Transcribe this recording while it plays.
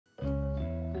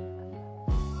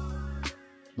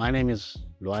My name is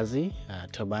Lwazi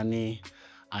Thobani.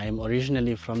 I am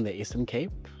originally from the Eastern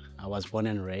Cape. I was born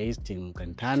and raised in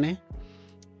Centane,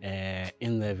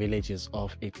 in the villages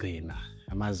of Igcina,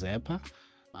 Amazepa.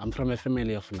 I'm from a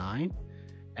family of 9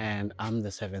 and I'm the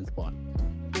 7th born.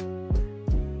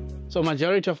 So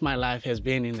majority of my life has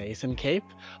been in the Eastern Cape,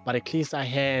 but at least I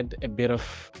had a bit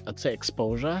of, let's say,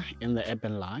 exposure in the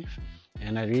urban life.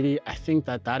 And I think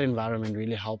that environment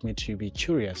really helped me to be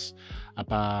curious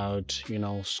about,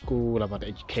 school, about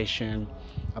education,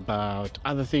 about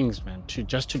other things, man,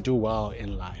 just to do well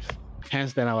in life.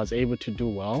 Hence, then I was able to do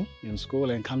well in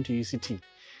school and come to UCT,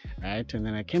 right? And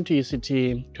then I came to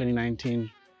UCT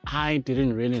 2019. I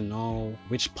didn't really know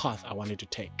which path I wanted to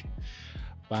take.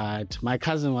 But my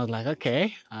cousin was like,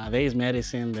 okay, there is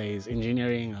medicine, there is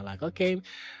engineering. I'm like, okay,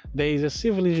 there is a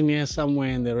civil engineer somewhere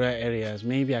in the rural areas.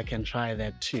 Maybe I can try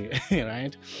that too,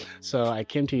 right? So I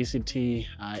came to UCT,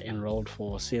 I enrolled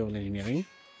for civil engineering.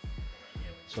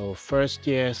 So first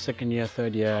year, second year,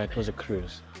 third year, it was a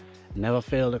cruise. Never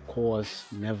failed a course,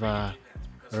 never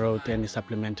wrote any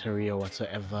supplementary or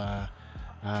whatsoever.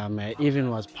 I even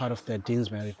was part of the Dean's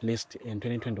Merit list in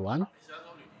 2021.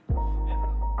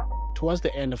 Towards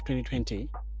the end of 2020,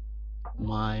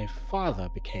 my father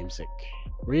became sick,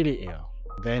 really ill.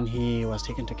 Then he was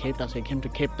taken to Cape Town, so he came to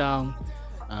Cape Town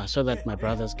so that my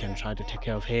brothers can try to take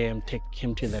care of him, take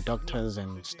him to the doctors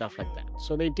and stuff like that.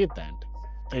 So they did that.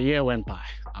 A year went by.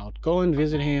 I would go and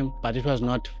visit him, but it was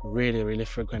not really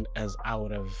frequent as I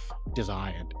would have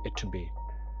desired it to be.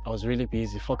 I was really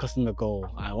busy, focused on the goal.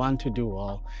 I want to do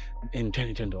well in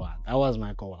 2021. That was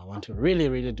my goal. I want to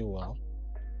really do well.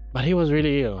 But he was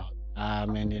really ill.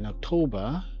 And in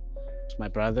October, my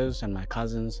brothers and my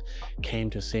cousins came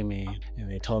to see me and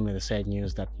they told me the sad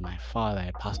news that my father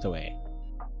had passed away.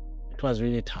 It was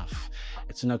really tough.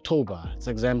 It's in October, it's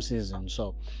exam season.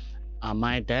 So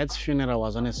my dad's funeral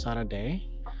was on a Saturday,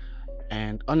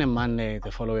 and on a Monday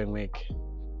the following week,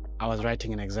 I was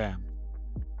writing an exam.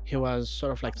 He was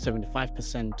sort of like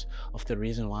 75% of the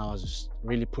reason why I was just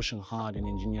really pushing hard in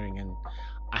engineering, and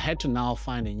I had to now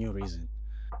find a new reason.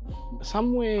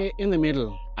 Somewhere in the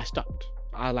middle, I stopped.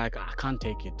 I can't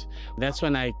take it. That's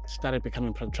when I started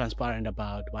becoming transparent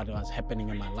about what was happening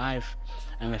in my life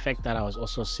and the fact that I was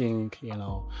also seeing,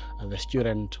 the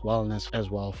student wellness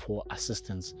as well for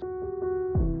assistance.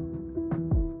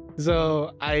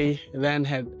 So I then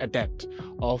had a debt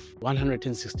of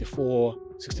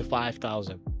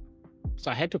 65,000.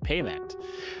 So I had to pay that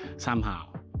somehow.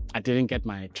 I didn't get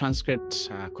my transcript,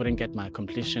 I couldn't get my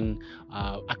completion,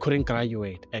 I couldn't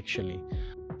graduate actually.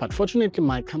 But fortunately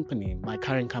my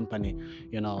current company,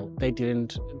 they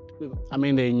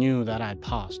knew that I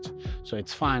passed. So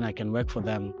it's fine, I can work for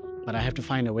them, but I have to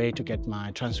find a way to get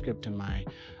my transcript and my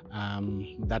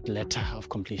that letter of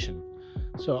completion.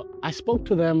 So I spoke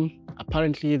to them.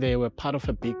 Apparently they were part of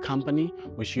a big company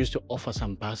which used to offer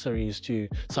some bursaries to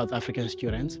South African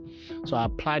students. So I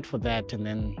applied for that and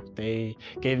then they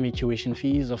gave me tuition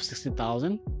fees of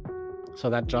 60,000. So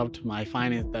that dropped my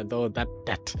that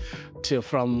debt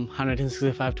from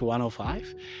 165 to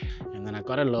 105. And then I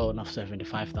got a loan of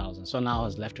 75,000. So now I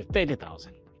was left with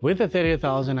 30,000. With the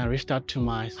 30,000, I reached out to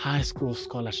my high school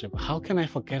scholarship. How can I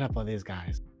forget about these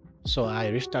guys? So I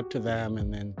reached out to them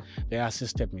and then they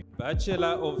assisted me. Bachelor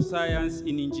of Science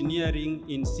in Engineering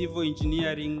in Civil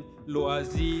Engineering,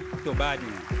 Lwazi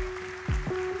Thobani.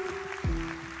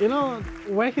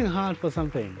 Working hard for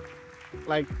something,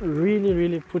 like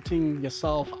really putting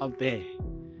yourself out there,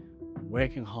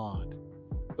 working hard.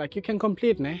 Like you can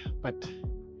complete, but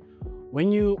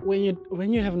when you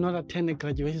have not attended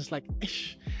graduation, it's like,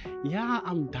 yeah,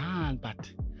 I'm done,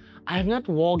 but I have not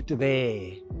walked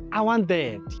there. I want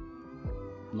that.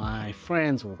 My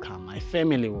friends will come, my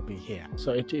family will be here.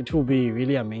 So it will be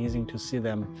really amazing to see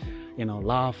them,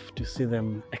 laugh, to see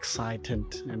them excited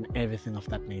and everything of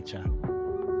that nature.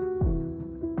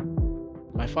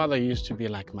 My father used to be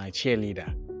like my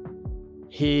cheerleader.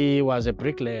 He was a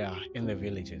bricklayer in the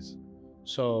villages.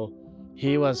 So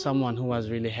he was someone who was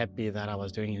really happy that I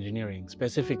was doing engineering,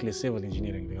 specifically civil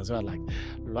engineering, because he was like,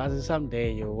 Lwazi,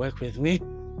 someday you'll work with me.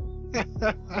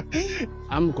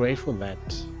 I'm grateful that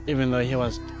even though he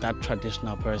was that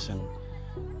traditional person,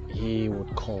 he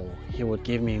would call, he would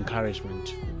give me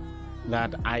encouragement,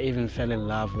 that I even fell in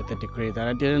love with a degree that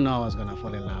I didn't know I was going to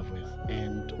fall in love with.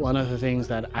 And one of the things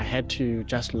that I had to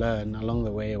just learn along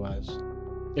the way was,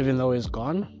 even though he's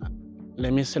gone,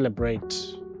 let me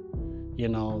celebrate,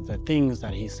 the things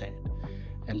that he said,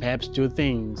 and perhaps do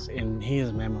things in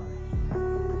his memory.